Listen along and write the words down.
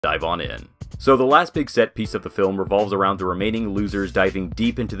dive on in. So the last big set piece of the film revolves around the remaining losers diving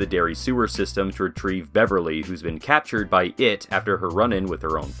deep into the Derry sewer system to retrieve Beverly, who's been captured by It after her run-in with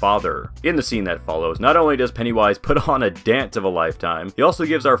her own father. In the scene that follows, not only does Pennywise put on a dance of a lifetime, he also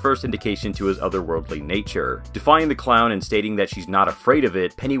gives our first indication to his otherworldly nature. Defying the clown and stating that she's not afraid of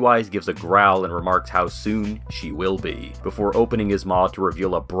it, Pennywise gives a growl and remarks how soon she will be, before opening his maw to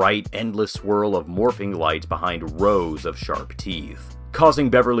reveal a bright, endless swirl of morphing lights behind rows of sharp teeth, causing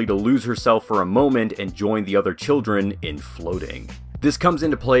Beverly to lose herself for a moment and join the other children in floating. This comes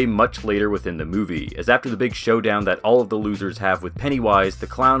into play much later within the movie, as after the big showdown that all of the losers have with Pennywise, the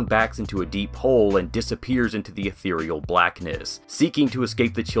clown backs into a deep hole and disappears into the ethereal blackness, seeking to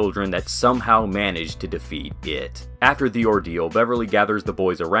escape the children that somehow managed to defeat It. After the ordeal, Beverly gathers the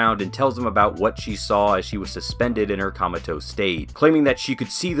boys around and tells them about what she saw as she was suspended in her comatose state, claiming that she could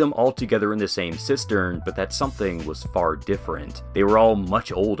see them all together in the same cistern, but that something was far different. They were all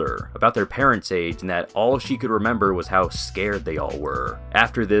much older, about their parents' age, and that all she could remember was how scared they all were.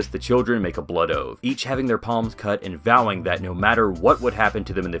 After this, the children make a blood oath, each having their palms cut and vowing that no matter what would happen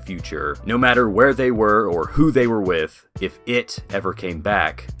to them in the future, no matter where they were or who they were with, if It ever came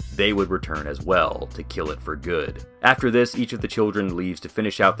back, they would return as well to kill it for good. After this, each of the children leaves to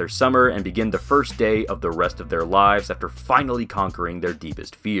finish out their summer and begin the first day of the rest of their lives after finally conquering their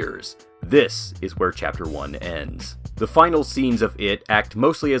deepest fears. This is where Chapter 1 ends. The final scenes of It act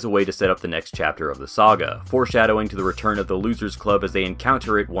mostly as a way to set up the next chapter of the saga, foreshadowing to the return of the Losers Club as they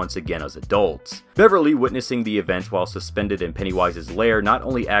encounter it once again as adults. Beverly witnessing the events while suspended in Pennywise's lair not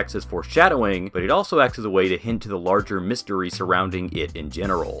only acts as foreshadowing, but it also acts as a way to hint to the larger mystery surrounding It in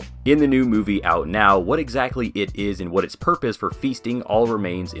general. In the new movie out now, what exactly It is and what its purpose for feasting all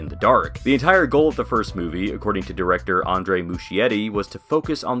remains in the dark. The entire goal of the first movie, according to director Andre Muschietti, was to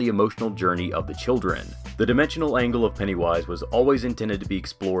focus on the emotional journey of the children. The dimensional angle of Pennywise was always intended to be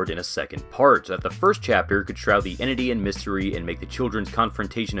explored in a second part, so that the first chapter could shroud the entity in mystery and make the children's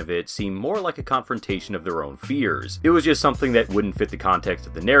confrontation of it seem more like a confrontation of their own fears. It was just something that wouldn't fit the context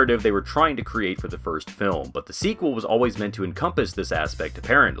of the narrative they were trying to create for the first film, but the sequel was always meant to encompass this aspect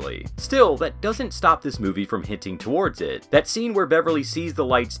apparently. Still, that doesn't stop this movie from hinting towards it. That scene where Beverly sees the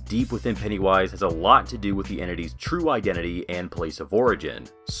lights deep within Pennywise has a lot to do with the entity's true identity and place of origin.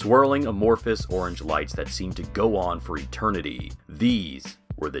 Swirling amorphous orange lights that seem to go on for eternity. These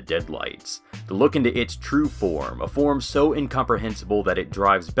were the Deadlights. The look into its true form, a form so incomprehensible that it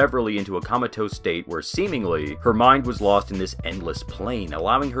drives Beverly into a comatose state where seemingly her mind was lost in this endless plane,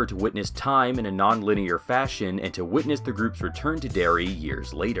 allowing her to witness time in a non-linear fashion and to witness the group's return to Derry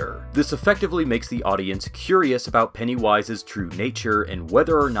years later. This effectively makes the audience curious about Pennywise's true nature and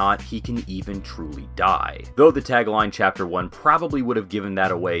whether or not he can even truly die. Though the tagline Chapter 1 probably would have given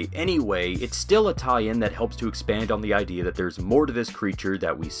that away anyway, it's still a tie-in that helps to expand on the idea that there's more to this creature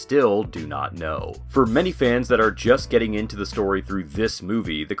that we still do not know. For many fans that are just getting into the story through this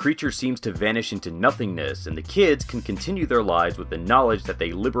movie, the creature seems to vanish into nothingness, and the kids can continue their lives with the knowledge that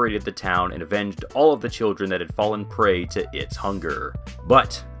they liberated the town and avenged all of the children that had fallen prey to its hunger.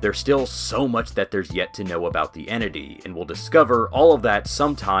 But there's still so much that there's yet to know about the entity, and we'll discover all of that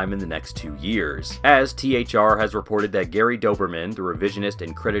sometime in the next 2 years. As THR has reported that Gary Doberman, the revisionist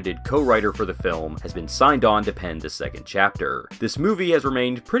and credited co-writer for the film, has been signed on to pen the second chapter. This movie has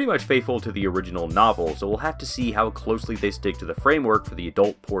remained pretty much faithful to the original novel, so we'll have to see how closely they stick to the framework for the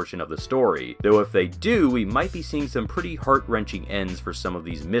adult portion of the story. Though if they do, we might be seeing some pretty heart-wrenching ends for some of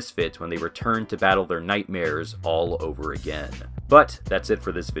these misfits when they return to battle their nightmares all over again. But that's it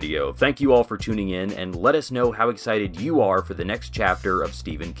for this video. Thank you all for tuning in, and let us know how excited you are for the next chapter of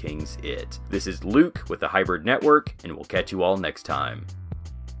Stephen King's It. This is Luke with the Hybrid Network, and we'll catch you all next time.